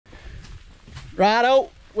Righto,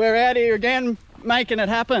 we're out here again, making it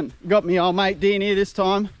happen. Got me old mate Dean here this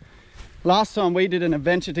time. Last time we did an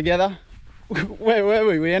adventure together, where were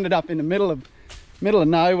we? We ended up in the middle of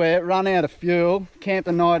nowhere, run out of fuel, camped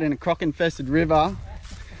the night in a croc infested river.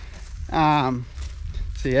 So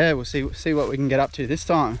yeah, we'll see what we can get up to this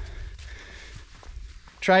time.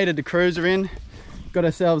 Traded the cruiser in, got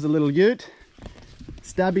ourselves a little ute,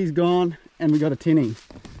 Stabby's gone, and we got a tinny.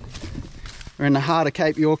 We're in the heart of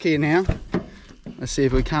Cape York here now. Let's see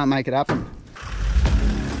if we can't make it happen.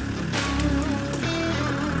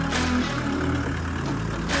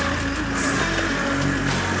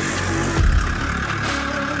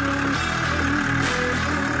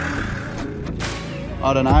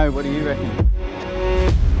 I don't know, what do you reckon?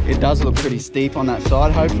 It does look pretty steep on that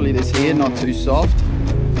side. Hopefully this here not too soft.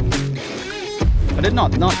 But it's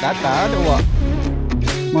not that bad, or what?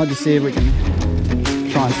 Might just see if we can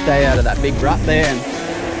try and stay out of that big rut there. And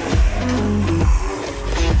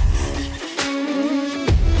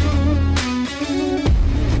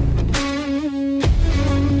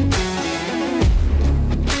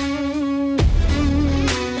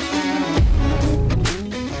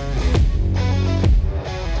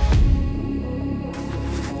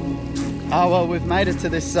oh well, we've made it to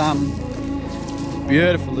this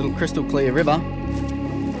beautiful little crystal clear river.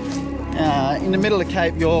 In the middle of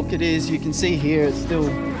Cape York it is. You can see here it's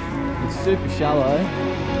super shallow.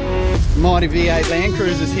 Mighty V8 Land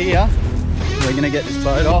Cruiser's here. We're gonna get this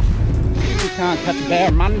boat off. We can't catch a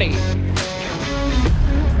bear Monday.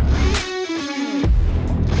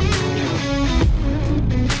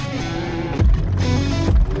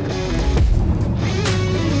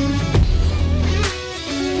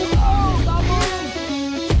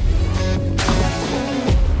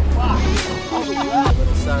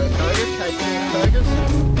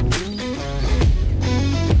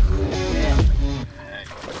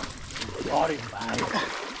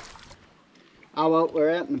 Oh well, we're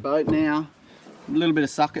out in the boat now. A little bit of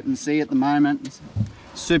sucket and sea at the moment. It's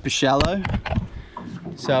super shallow.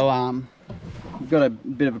 So we've got a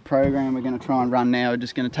bit of a program we're going to try and run now. We're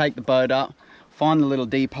just going to take the boat up, find the little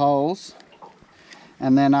deep holes,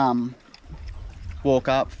 and then walk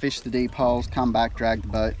up, fish the deep holes, come back, drag the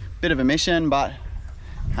boat. Bit of a mission, but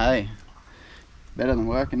hey, better than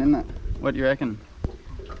working, isn't it? What do you reckon?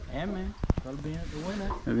 Yeah, man. Gotta be in it to win it.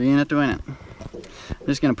 Gotta be in it to win it. I'm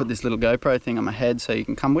just going to put this little GoPro thing on my head so you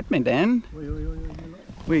can come with me, Dan.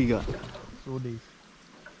 Where you got? Sooties.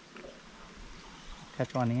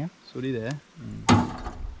 Catch one here. Sooty there.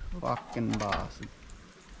 Fucking bastard.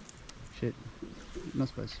 Shit. I'm not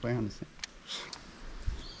supposed to swear on this thing.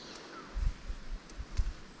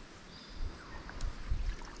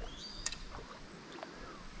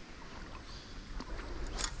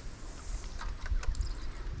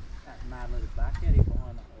 That mad little back eddy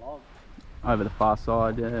behind that log. Over the far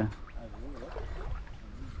side, yeah.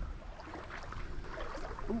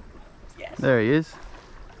 Ooh, yes. There he is.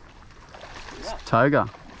 It's Toga.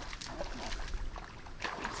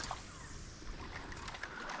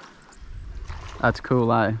 That's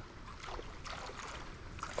cool, eh?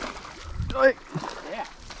 Oi. Yeah.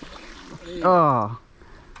 Oh.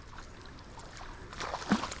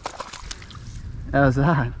 How's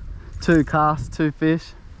that? 2 casts, 2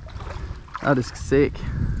 fish. That is sick.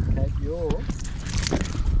 Cape York.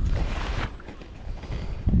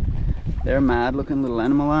 They're a mad looking little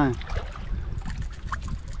animal, eh?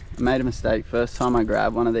 I made a mistake first time I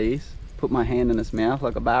grabbed one of these. Put my hand in its mouth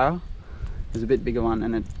like a barrel. There's a bit bigger one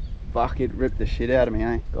and it ripped the shit out of me,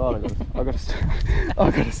 eh? God, I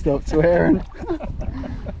gotta stop swearing.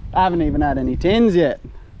 I haven't even had any tins yet.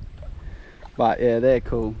 But yeah, they're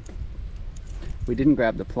cool. We didn't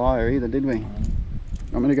grab the plier either, did we?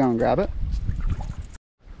 Want me to go and grab it?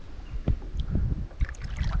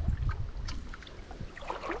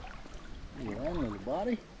 Little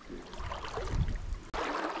buddy.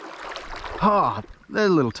 Oh, there's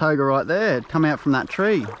a little toga right there. It'd come out from that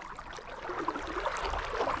tree.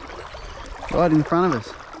 Right in front of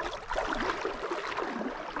us.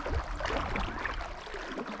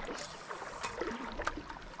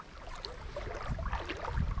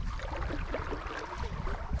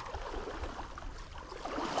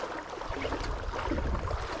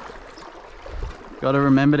 Got to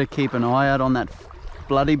remember to keep an eye out on that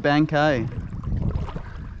bloody bank, eh?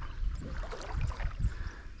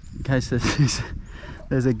 In case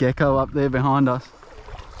there's a gecko up there behind us.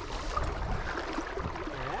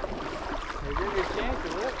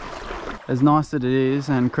 As nice as it is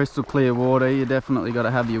and crystal clear water, you definitely got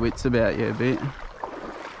to have your wits about you a bit.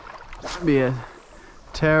 That'd be a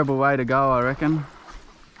terrible way to go, I reckon.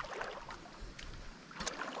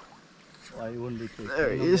 Way he wouldn't be too There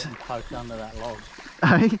keen he on is. getting poked under that log.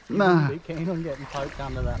 Hey, He nah, wouldn't be keen on getting poked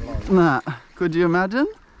under that log. nah. Could you imagine?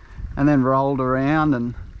 And then rolled around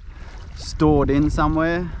and stored in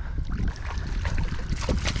somewhere.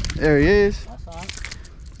 There he is. That's all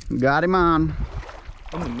right. Got him on.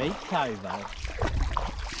 In the meat cave though.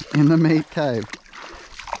 In the meat cave.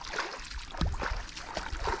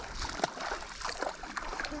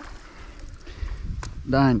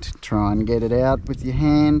 Don't try and get it out with your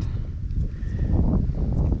hand.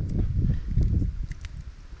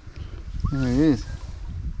 There he is.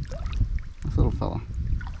 Nice little fella.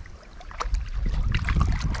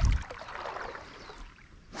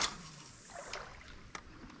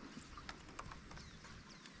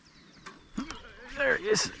 There he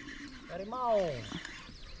is. Got him all.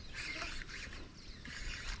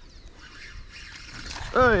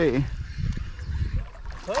 Hey.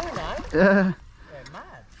 Poon, eh? Yeah. Yeah,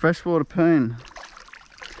 mad. Freshwater poon.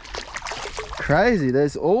 Crazy,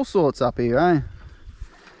 there's all sorts up here, eh?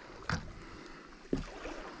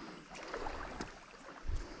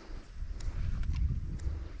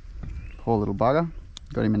 Poor little bugger.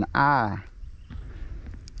 Got him in the eye.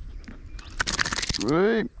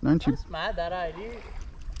 Wait, don't you? That's mad that, eh?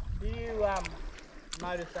 Do you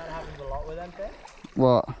notice that happens a lot with them fish?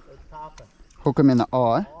 What? It's tarpon. Hook him in the eye?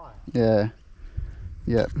 Eye. Yeah.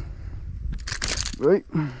 Yep. Wait.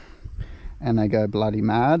 And they go bloody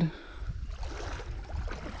mad.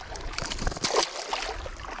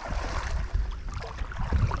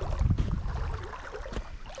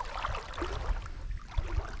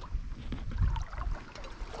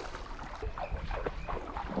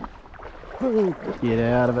 Get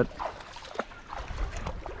out of it.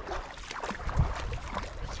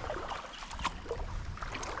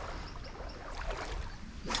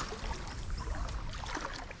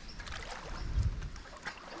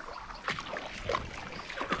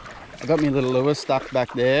 I got my little lure stuck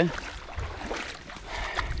back there.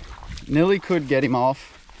 Nearly could get him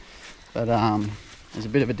off, but there's a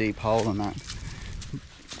bit of a deep hole in that.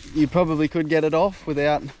 You probably could get it off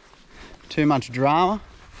without too much drama.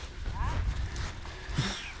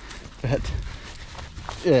 But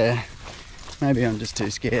yeah, maybe I'm just too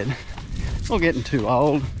scared or getting too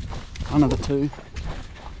old, one of the two.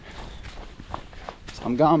 So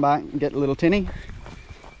I'm going back and get a little tinny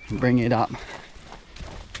and bring it up.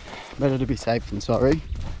 Better to be safe than sorry.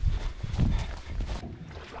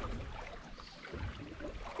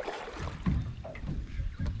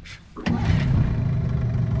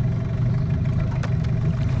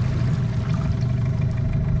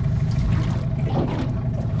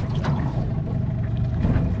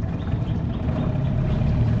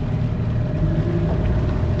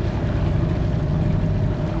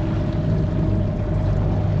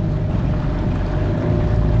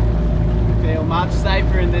 Much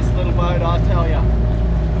safer in this little boat, I tell you.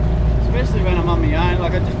 Especially when I'm on my own.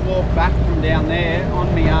 Like I just walked back from down there on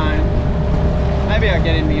my own. Maybe I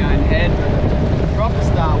get in my own head, but the croppers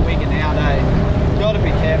start wigging out, eh? Gotta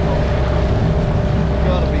be careful.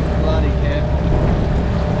 Gotta be bloody careful.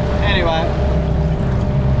 Anyway,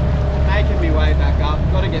 making my way back up.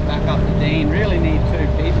 Gotta get back up to Dean. Really need 2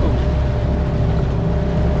 people.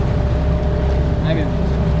 Maybe I'm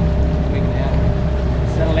just wigging out.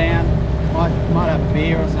 Settle down. Might have a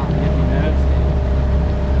beer or something, get my nerves down.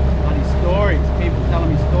 Bloody stories, people telling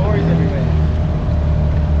me stories everywhere.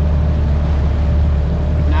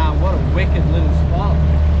 Nah, what a wicked little spot.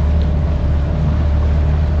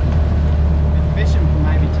 Been fishing for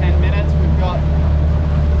maybe 10 minutes. We've got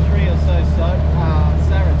 3 or so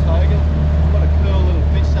Saratogas. What a cool little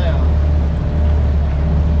fish they are.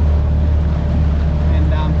 And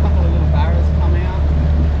a couple of little barras come out.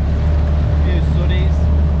 A few sooties.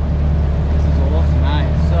 Awesome, eh?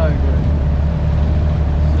 So good.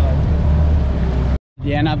 So good. Did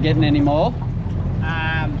you end up getting any more?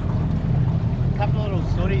 A couple of little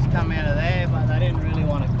sooties come out of there, but they didn't really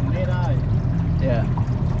want to commit, eh? Yeah.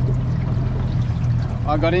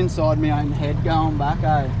 I got inside my own head going back,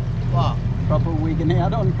 eh? What? Proper wigging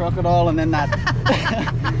out on crocodile, and then that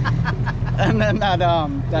and then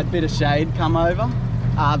that bit of shade come over.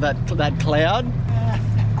 That cloud.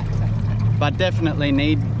 But definitely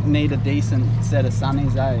need a decent set of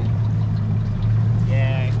sunnies, eh?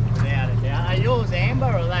 Yeah, without a doubt. Are yours amber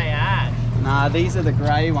or are they ash? Nah, these are the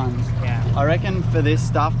grey ones. Yeah. I reckon for this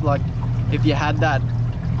stuff, like if you had that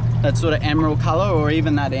sort of emerald colour or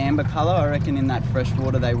even that amber colour, I reckon in that fresh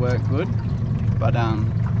water they work good. But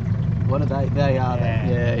what are they? They are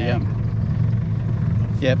yeah.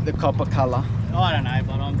 Yep, the copper colour. I don't know,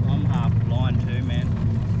 but I'm half blind too, man.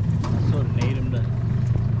 I sort of need them to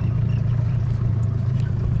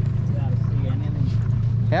be able to see anything.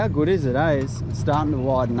 How good is it, eh? It's starting to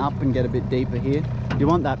widen up and get a bit deeper here. You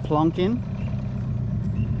want that plonk in?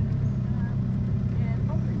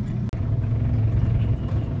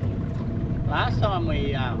 Last time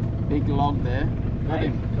we Big log there. Got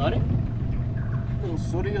him. Got it? Little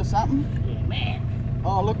sooty or something? Yeah, man.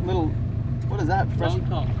 Oh, look, little, what is that? Fresh. Long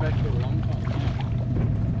time, fresh or long time.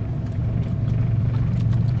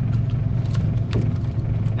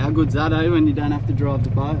 How good's that, eh, when you don't have to drive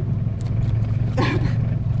the boat?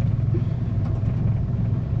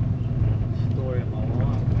 Story of my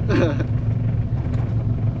life.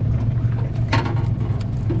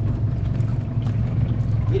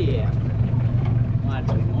 Giddy out. Might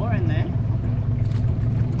be more in there.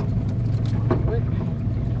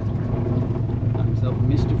 Got himself a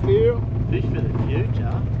Mr. Feel. Fish for the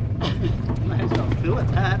future. May as well fill it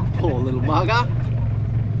that. Poor little bugger.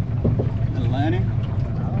 And learning.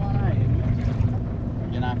 Another one, eh?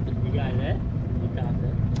 You're gonna have to. You go there. You can't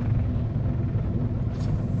there.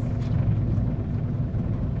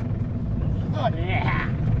 Oh, yeah.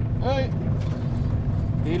 Hey!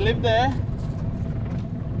 Do you live there?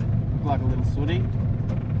 Look like a little sooty.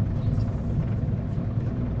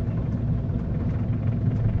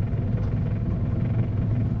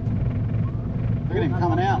 Look at him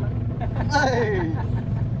coming out. Hey!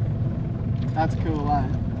 That's cool, eh?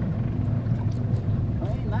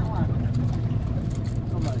 Clean that one.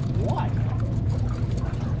 It's almost white.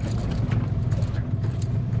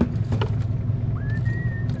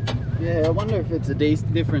 Yeah, I wonder if it's a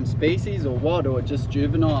different species or what, or just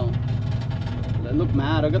juvenile. They look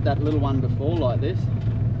mad. I got that little one before like this.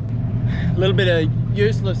 A little bit of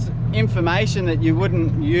useless information that you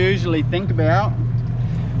wouldn't usually think about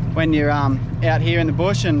when you're out here in the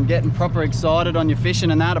bush and getting proper excited on your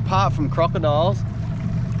fishing and that, apart from crocodiles.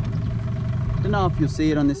 Don't know if you'll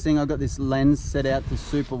see it on this thing. I've got this lens set out to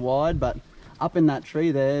super wide, but up in that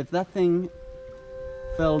tree there, if that thing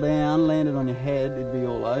fell down, landed on your head, it'd be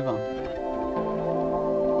all over.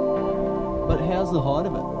 But how's the height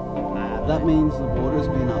of it? That means the water's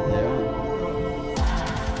been up there, eh?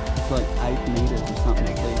 It's like 8 meters or something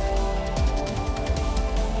deep.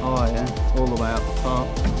 Oh yeah, all the way up the top.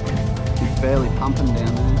 It's barely pumping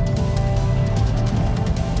down there.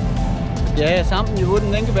 Yeah, something you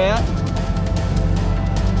wouldn't think about.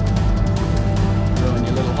 Ruin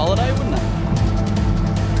your little holiday, wouldn't it?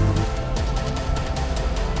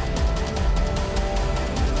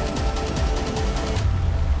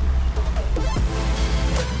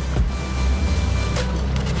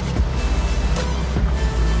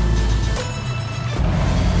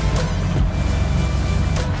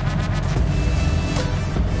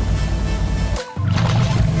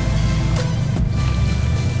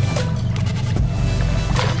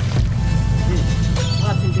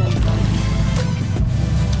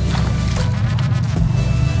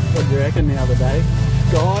 What do you reckon the other day?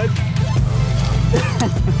 God.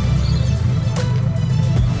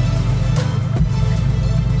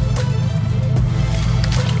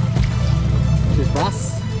 Just us.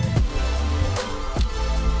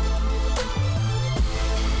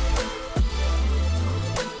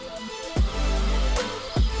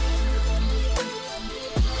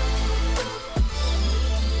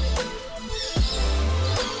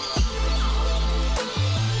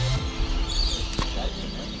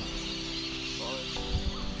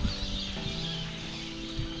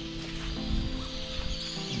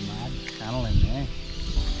 Mad channel in there.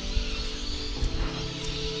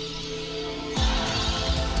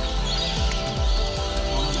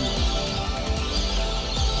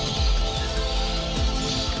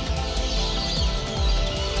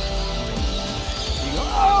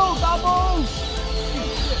 Oh, bubbles!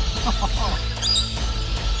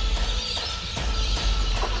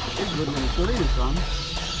 Big good little footy this one.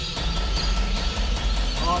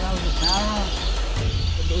 Oh, that was a barra.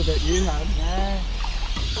 The little that you had. Yeah.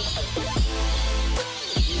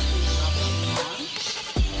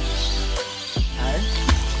 Hey?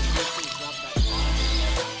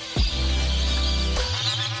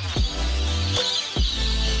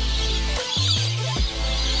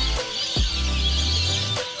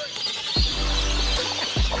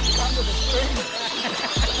 Under the screen.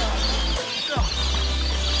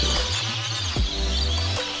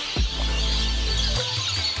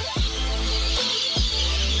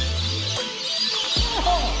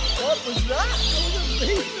 What was that? That was a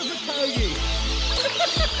beast of a togie.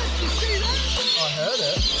 Did you see that? I heard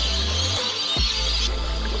it.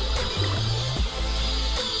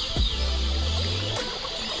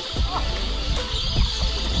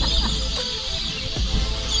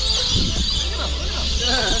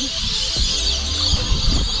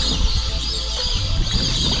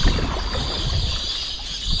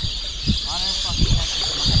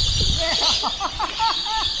 That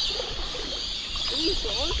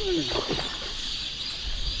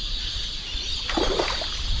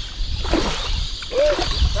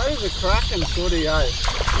is a cracking footy, eh?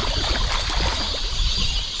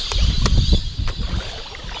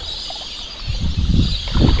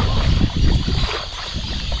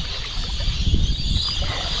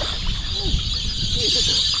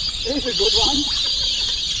 Here's a good one.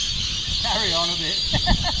 Carry on a bit.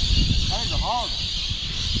 That is a hog.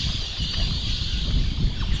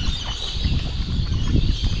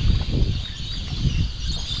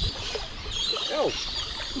 Oh.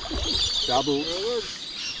 Double.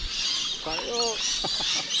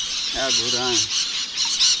 How good, eh?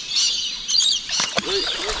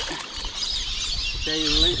 Okay, you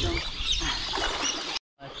release them.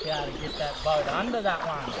 Let's see how to get that boat under that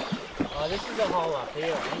one. Oh, this is a hole up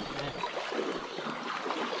here, I think.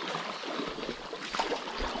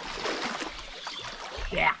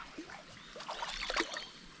 Yeah.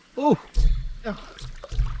 Oh.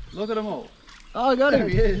 Look at them all. Oh, I got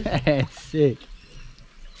him. Sick.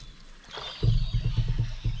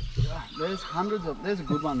 There's hundreds of, there's a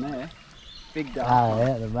good one there. Big dark Oh, one.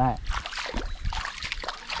 yeah, the back.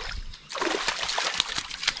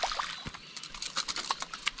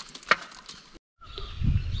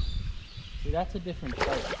 See, that's a different type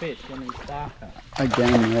of fish when he's darker.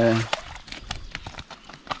 Again, yeah.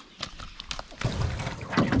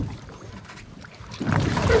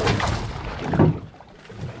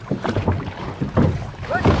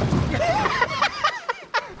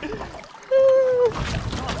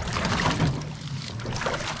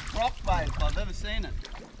 Croc bait, I've never seen it.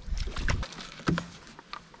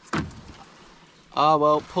 Oh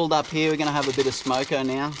well, pulled up here, we're going to have a bit of smoko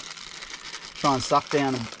now. Try and suck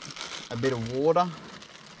down a bit of water.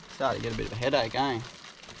 Start to get a bit of a headache, eh?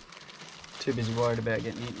 Too busy worried about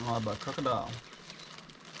getting eaten alive by a crocodile.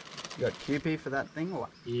 You got QP for that thing or what?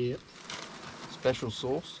 Yep. Special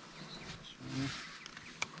sauce.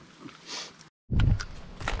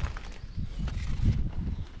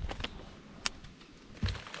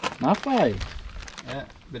 Muffy. Yeah,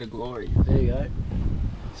 bit of glory. There you go.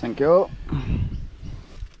 Thank you.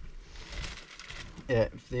 Yeah,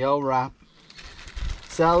 the old wrap.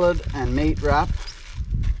 Salad and meat wrap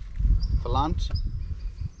for lunch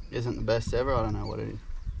isn't the best ever. I don't know what it is.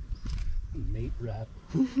 Meat wrap.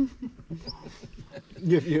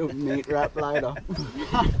 Give you a meat wrap later.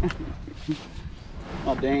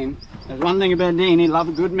 Oh, Dean. There's one thing about Dean, he loves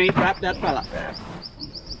a good meat wrap, that fella.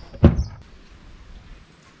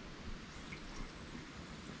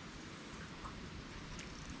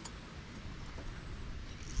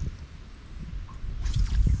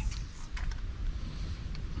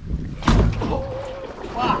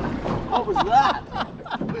 What was that?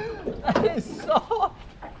 That is soft.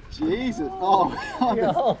 Jesus. Oh,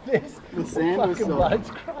 Yo, this the sand was fucking soft. boat's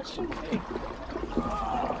crushing me.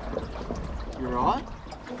 You right?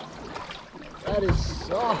 That is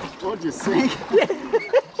soft. What'd you sink?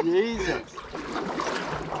 Jesus.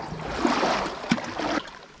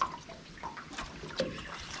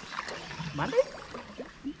 Monday?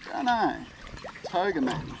 I know. Toga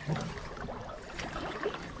man.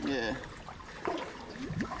 Yeah.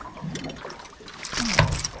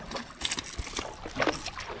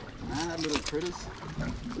 Ah, little critters.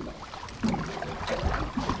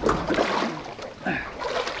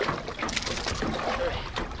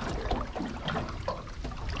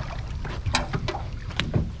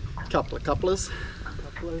 Couplers.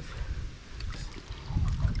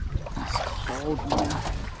 It's cold now.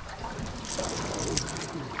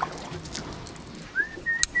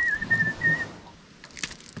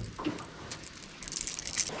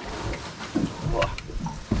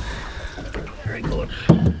 Very good.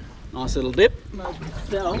 Nice little dip. No,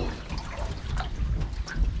 fell.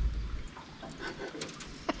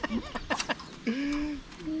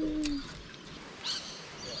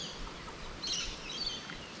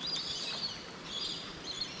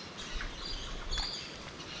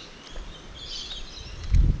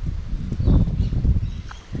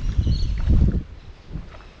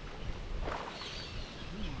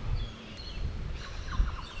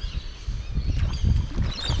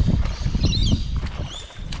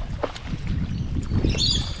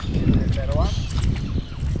 Better one.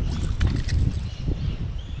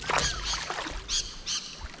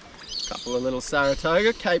 Couple of little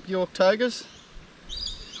Saratoga, Cape York togas.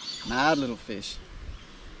 Mad little fish.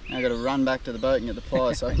 Now I've got to run back to the boat and get the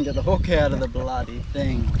pliers so I can get the hook out of the bloody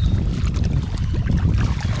thing.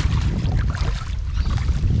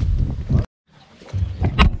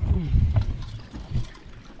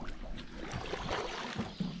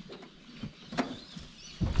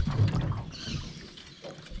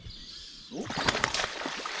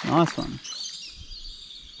 Nice one.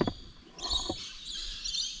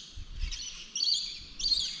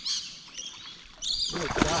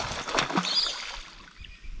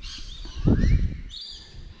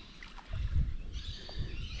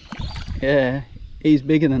 Yeah, he's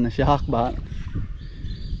bigger than the shark, but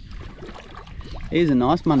he's a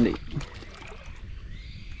nice Monday.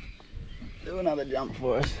 Do another jump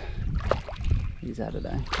for us. He's had a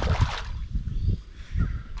day.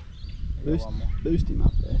 Boost him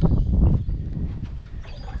up there.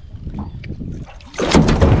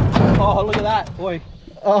 Oh, look at that, boy.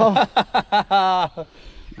 Oh,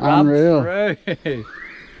 unreal. Through.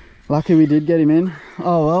 Lucky we did get him in.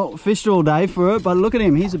 Oh well, fished all day for it, but look at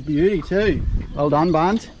him, he's a beauty too. Well done,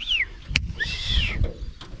 Barnes.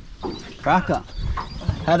 Cracker.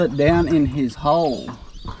 Had it down in his hole.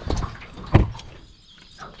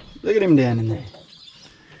 Look at him down in there.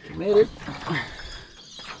 Committed.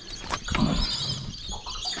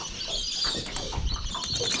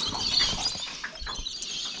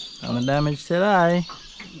 Done the damage today.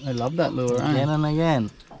 I love that lure, Again and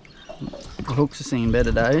again. The hooks have seen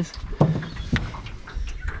better days.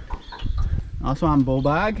 Nice one, bull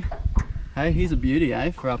bag. Hey, he's a beauty,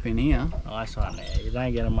 eh, for up in here. Nice one there. You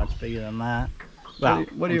don't get them much bigger than that. Well,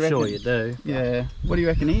 what do you I'm sure reckon? you do. Yeah. What do you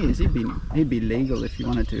reckon he is? He'd be legal if you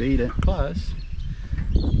wanted to eat it. Close.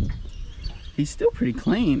 He's still pretty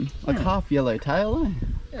clean. Like half yellow tail, eh?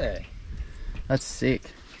 Yeah. That's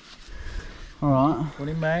sick. Alright. Put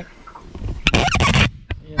him back.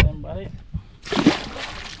 Yeah, then, buddy.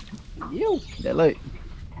 Yeah, look.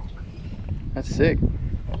 That's sick.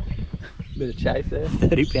 Bit of chafe there.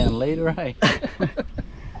 30-pound leader, eh?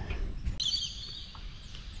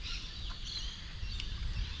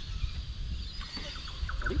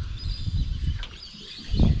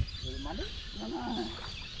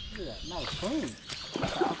 No spoon.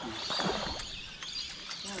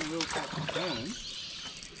 Not a real catch spoon.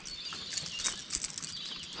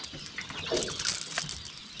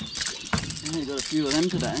 Yeah, got a few of them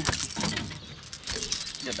today.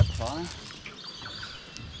 Get the fire.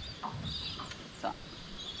 So.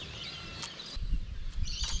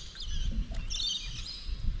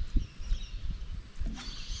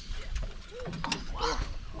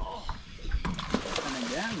 Coming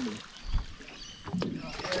down.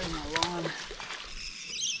 There's my line.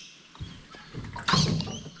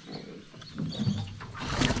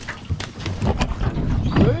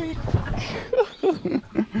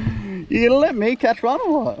 You gonna let me catch one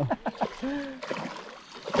or what?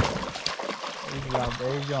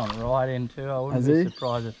 He's gone right into. I wouldn't be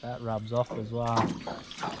surprised if that rubs off as well.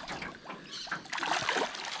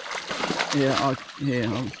 Yeah, I'll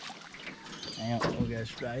Hang on, we'll go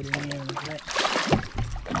straight in here and let.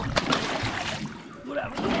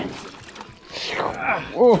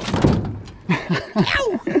 Oh.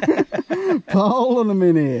 Pulling him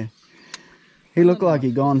in here. He looked like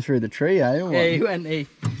he'd gone through the tree, eh? Yeah, he went.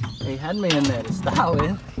 He had me in there to start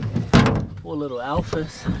with. Poor little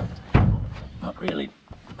alphas. Don't really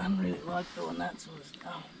like doing that sort of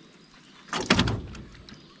stuff.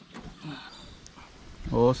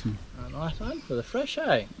 Awesome. A nice one for the fresh,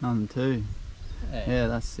 eh? None too. Yeah. Yeah,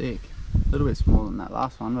 that's sick. A little bit smaller than that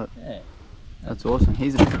last one, but Yeah. that's awesome.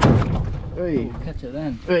 He's a... We'll catch it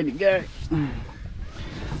then. Ready to go.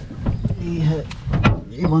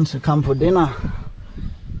 He wants to come for dinner.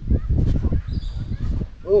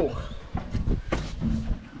 Oh.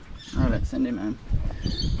 Alright, send him home.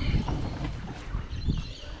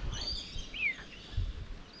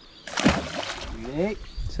 Yeah.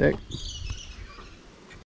 Sick.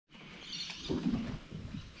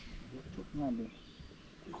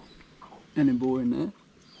 Any boy in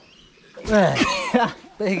there?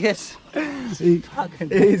 Biggest.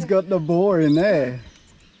 He's got the boar in there.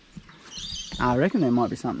 I reckon there might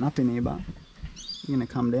be something up in here, but you're gonna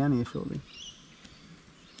come down here shortly.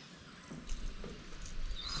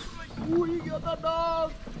 Oh, you got the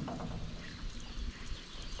dog!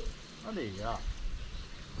 What do you got?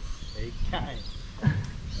 Big cane.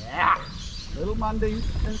 Yeah. Little Monday.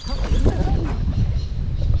 There's a couple in there.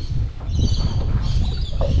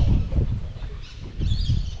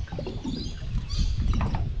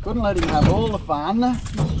 Couldn't let him have all the fun. There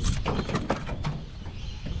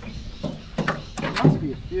must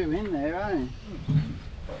be a few in there, eh?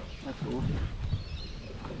 That's awesome.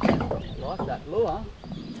 Like that lure.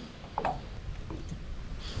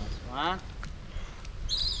 That's one.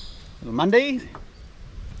 Little Monday.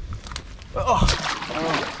 Oh,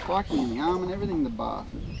 spiking in the arm and everything, the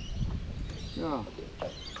bastard. Oh.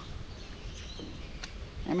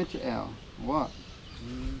 Amateur owl. What?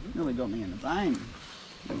 Nearly got me in the vein.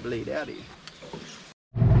 And bleed out here.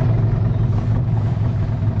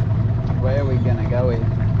 you gonna go with?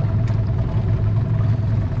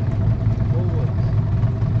 Forwards.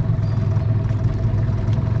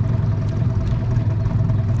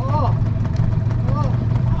 Oh! Oh!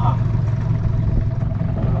 Oh!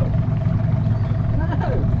 No!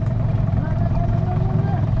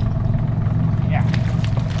 Yeah.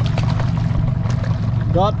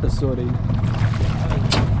 Got the sooty.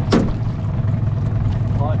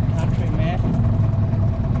 Hot country, man.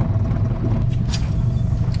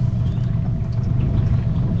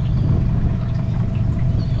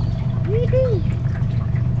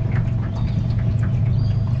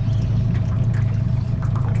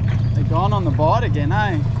 They're gone on the bite again,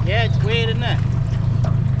 eh? Yeah, it's weird, isn't it?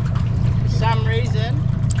 For some reason,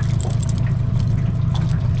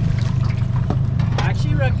 I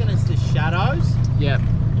actually reckon it's the shadows. Yep.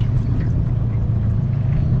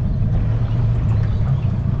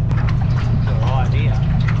 They're right here.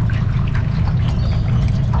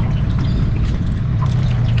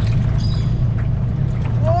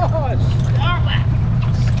 Oh, stop it!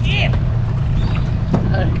 Skip!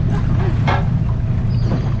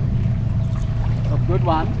 A good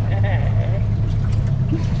one.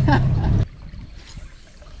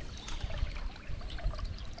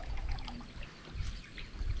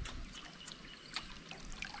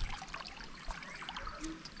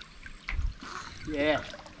 Yeah.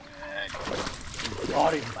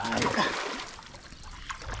 Got him, babe.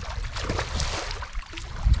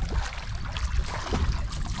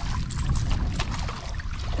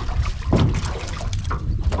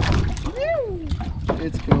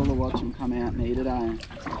 It's cool to watch them come out and eat it, eh?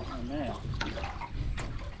 Oh, man.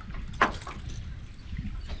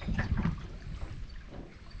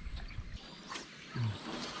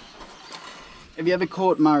 Have you ever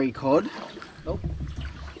caught Murray cod? Nope.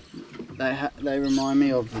 They remind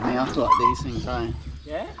me of the mouth like these things, eh?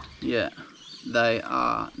 Yeah? Yeah, they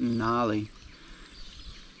are gnarly.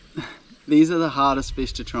 These are the hardest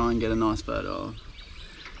fish to try and get a nice photo of.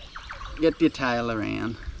 Get your tail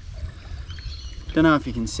around. Don't know if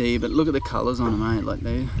you can see, but look at the colours on them, mate. Like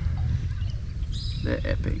they're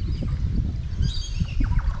epic.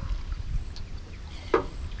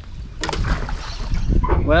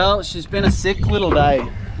 Well, she's been a sick little day.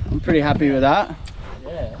 I'm pretty happy with that.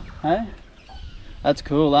 Yeah. Hey? That's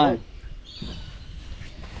cool, eh?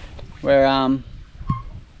 We're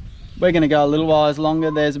gonna go a little while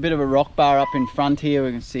longer. There's a bit of a rock bar up in front here.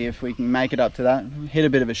 We can see if we can make it up to that. Hit a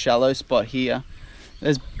bit of a shallow spot here.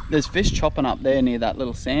 There's fish chopping up there near that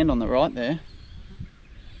little sand on the right there.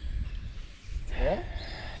 Yeah?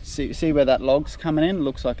 See where that log's coming in?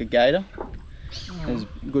 Looks like a gator. There's a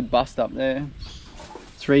good bust up there.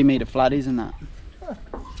 3 metre flatties and that.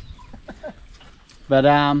 But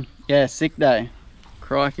yeah, sick day.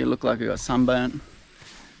 Crikey, look like I got sunburnt.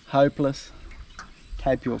 Hopeless.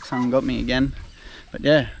 Cape York sun got me again. But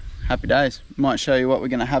yeah, happy days. Might show you what we're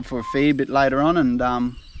gonna have for a feed a bit later on, and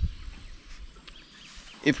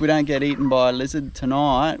if we don't get eaten by a lizard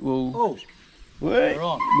tonight, we'll... Oh, Wait, we're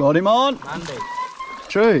on. got him on. Monday.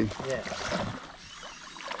 True. Yeah.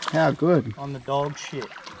 How good. On the dog shit.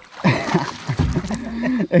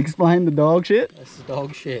 Explain the dog shit. That's the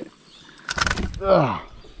dog shit. Ugh.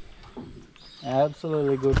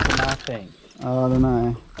 Absolutely good for nothing. I don't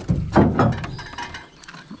know.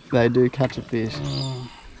 They do catch a fish.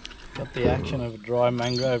 Got the action of a dry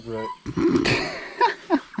mangrove root.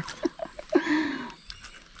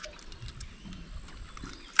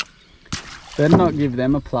 Better not give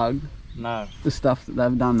them a plug. No. The stuff that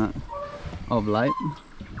they've done of late.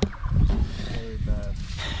 Very bad.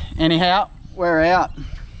 Anyhow, we're out.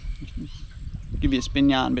 Give you a spin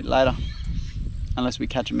yarn a bit later. Unless we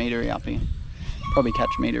catch a metery up here. Probably catch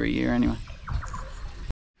a metery here anyway.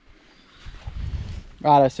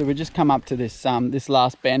 Righto, so we just come up to this this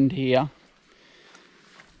last bend here.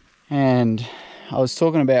 And I was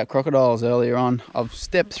talking about crocodiles earlier on. I've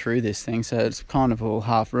stepped through this thing, so it's kind of all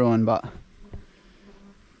half ruined, but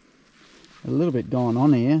a little bit going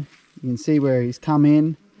on here. You can see where he's come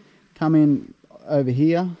in over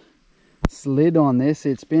here, slid on this.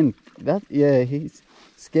 It's been that, yeah, he's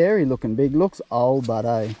scary looking big. Looks old,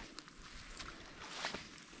 but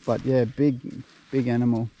but yeah, big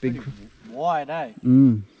animal, big. Wide, eh?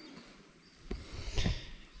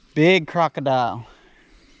 Big crocodile.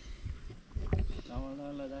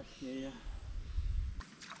 Don't let that scare you.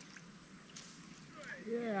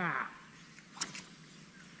 Yeah.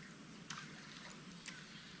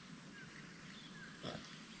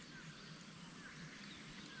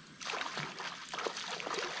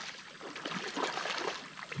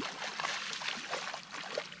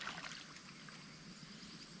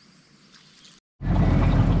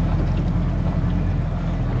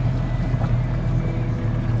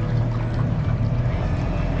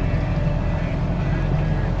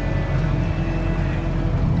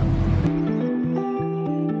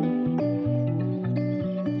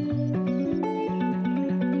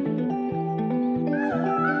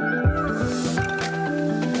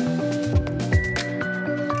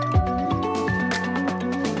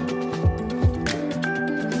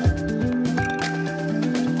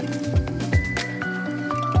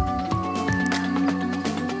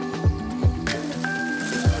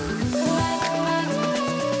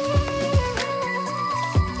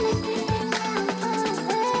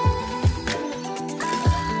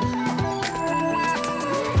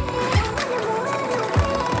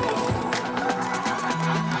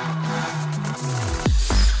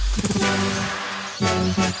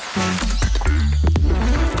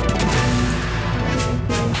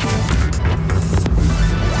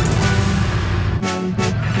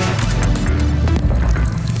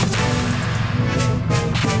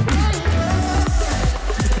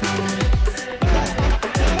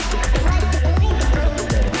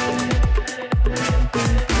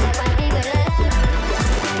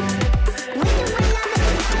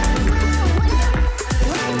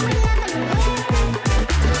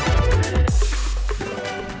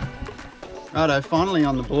 Righto, finally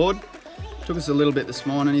on the board. Took us a little bit this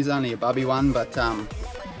morning. He's only a bubby one, but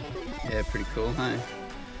yeah, pretty cool, hey?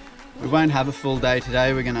 We won't have a full day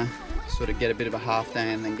today. We're gonna sort of get a bit of a half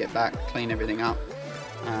day and then get back, clean everything up,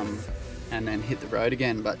 and then hit the road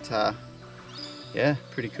again. But yeah,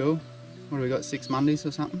 pretty cool. What do we got, 6 Mondays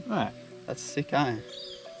or something? Right. That's sick, eh?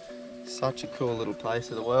 Such a cool little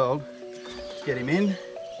place of the world. Let's get him in.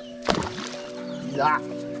 Yeah.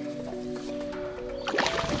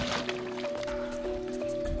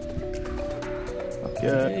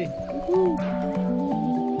 Good. Hey.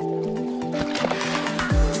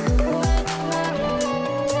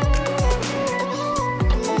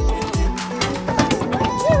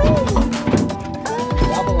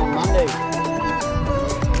 Double on Monday.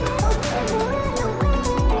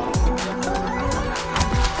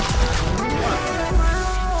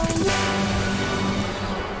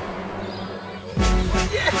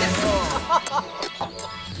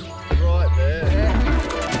 Right there.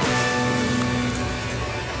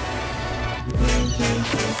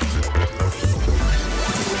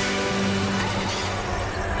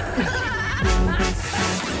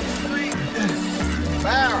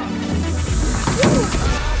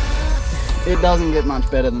 It doesn't get much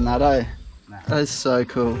better than that, eh? No. That is so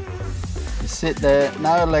cool. You sit there,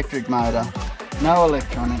 no electric motor, no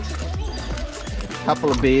electronics,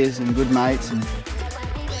 couple of beers and good mates, and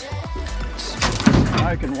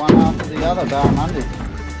smoking one after the other, barramundi.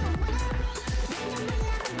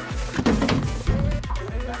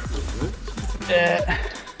 Yeah.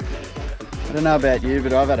 I don't know about you,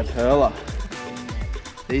 but I've had a perler.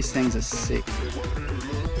 These things are sick.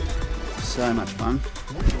 So much fun.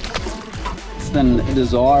 It's the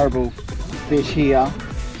desirable fish here,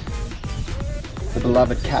 the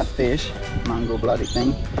beloved catfish, mongrel bloody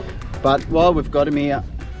thing. But while we've got him here,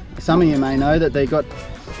 some of you may know that they got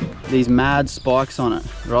these mad spikes on it,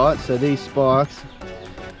 right? So these spikes,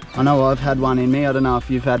 I know I've had one in me, I don't know if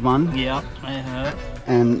you've had one. Yeah, I have.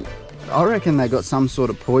 And I reckon they got some sort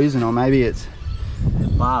of poison, or maybe it's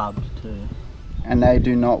Barbed too. and they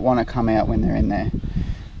do not want to come out when they're in there.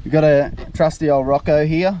 We've got a trusty old Rocco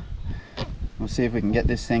here. We'll see if we can get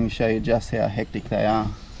this thing to show you just how hectic they are.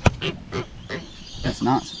 That's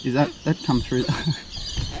nuts. Is that come through?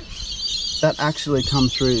 That actually come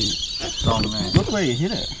through. Strong man. Look where you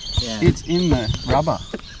hit it. Yeah. It's in the rubber.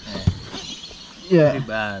 Pretty Yeah.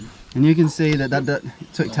 bad. And you can see that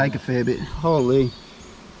take a fair bit. Holy.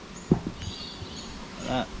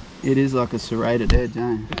 That. It is like a serrated edge,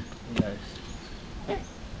 eh? Yes.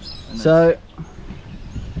 So,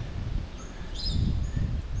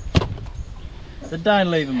 So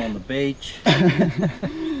don't leave them on the beach.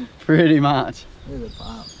 pretty much. They're the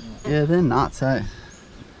barb, yeah. Yeah, they're nuts, eh?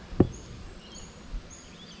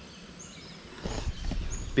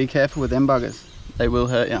 Be careful with them buggers. They will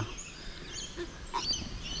hurt you.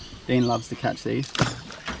 Dean loves to catch these.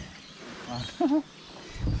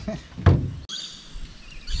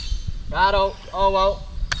 Righto, oh well,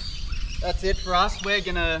 that's it for us. We're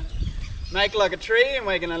gonna make like a tree and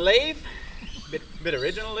we're gonna leave. Bit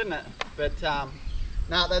original, isn't it? But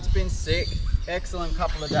no, that's been sick. Excellent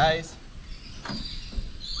couple of days.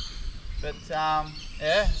 But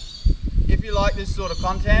yeah, if you like this sort of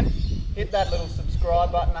content, hit that little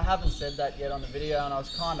subscribe button. I haven't said that yet on the video, and I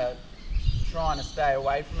was kind of trying to stay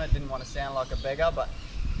away from it. Didn't want to sound like a beggar, but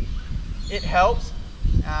it helps.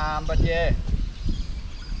 But yeah,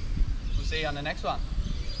 we'll see you on the next one.